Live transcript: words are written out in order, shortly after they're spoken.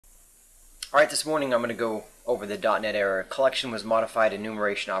Alright, this morning I'm going to go over the .NET error. Collection was modified,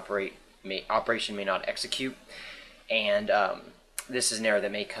 enumeration operation may not execute. And this is an error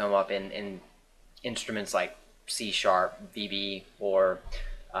that may come up in instruments like C#, VB, or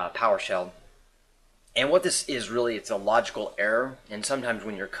PowerShell. And what this is really, it's a logical error. And sometimes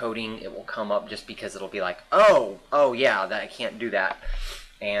when you're coding, it will come up just because it'll be like, oh yeah, I can't do that.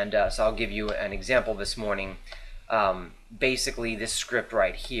 And so I'll give you an example this morning. Basically, this script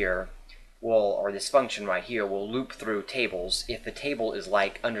right here or this function right here will loop through tables. If the table is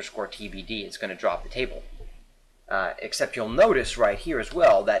like _TBD, it's going to drop the table. Except you'll notice right here as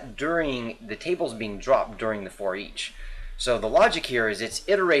well that during the table's being dropped during the for each. So the logic here is it's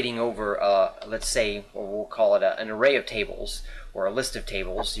iterating over, let's say, or we'll call it an array of tables or a list of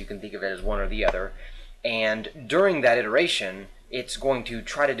tables. You can think of it as one or the other. And during that iteration, it's going to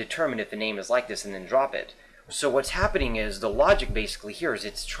try to determine if the name is like this and then drop it. So what's happening is the logic basically here is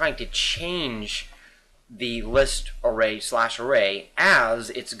it's trying to change the list array/array as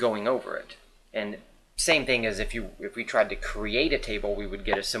it's going over it. And same thing as if we tried to create a table, we would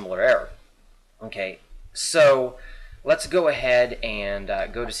get a similar error. Okay, so let's go ahead and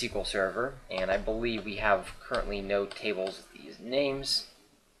go to SQL Server, and I believe we have currently no tables with these names.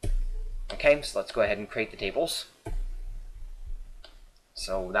 Okay, so let's go ahead and create the tables.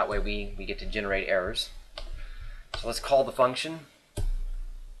 So that way we get to generate errors. So let's call the function,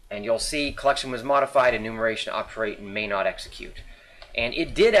 and you'll see collection was modified, enumeration operate may not execute. And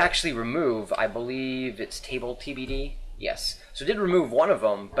it did actually remove, I believe it's table TBD, yes. So it did remove one of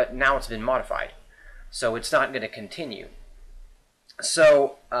them, but now it's been modified. So it's not going to continue.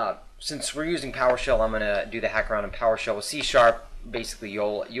 So since we're using PowerShell, I'm going to do the hack around in PowerShell with C#. Basically,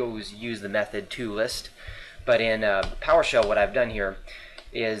 you'll use the method toList. But in PowerShell, what I've done here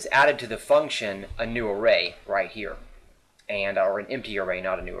is added to the function a new array right here, or an empty array,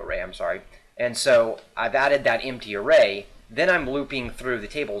 not a new array, I'm sorry. And so I've added that empty array, then I'm looping through the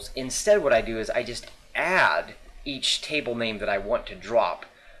tables. Instead what I do is I just add each table name that I want to drop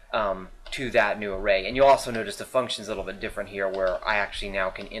to that new array. And you'll also notice the function's a little bit different here where I actually now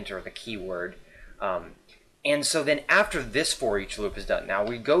can enter the keyword. And so then after this for each loop is done, now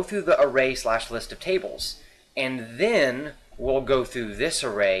we go through the array/list of tables, and then we'll go through this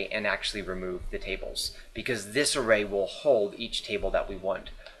array and actually remove the tables, because this array will hold each table that we want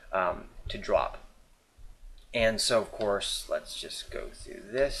to drop. And so of course, let's just go through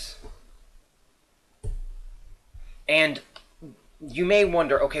this. And you may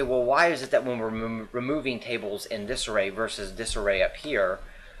wonder, okay, well, why is it that when we're removing tables in this array versus this array up here,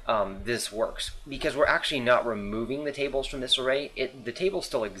 this works? Because we're actually not removing the tables from this array. The tables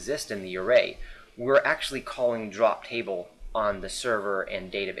still exist in the array. We're actually calling drop table on the server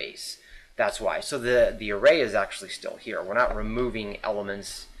and database. That's why. So the array is actually still here. We're not removing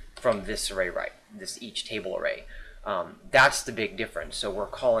elements from this array, right? This each table array. That's the big difference. So we're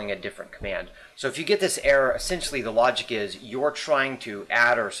calling a different command. So if you get this error, essentially the logic is you're trying to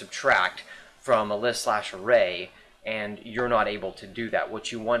add or subtract from a list/array, and you're not able to do that.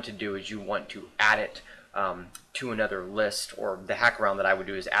 What you want to do is you want to add it to another list, or the hack around that I would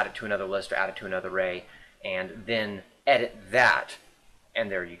do is add it to another list or add it to another array, and then edit that,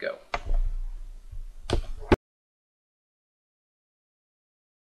 and there you go.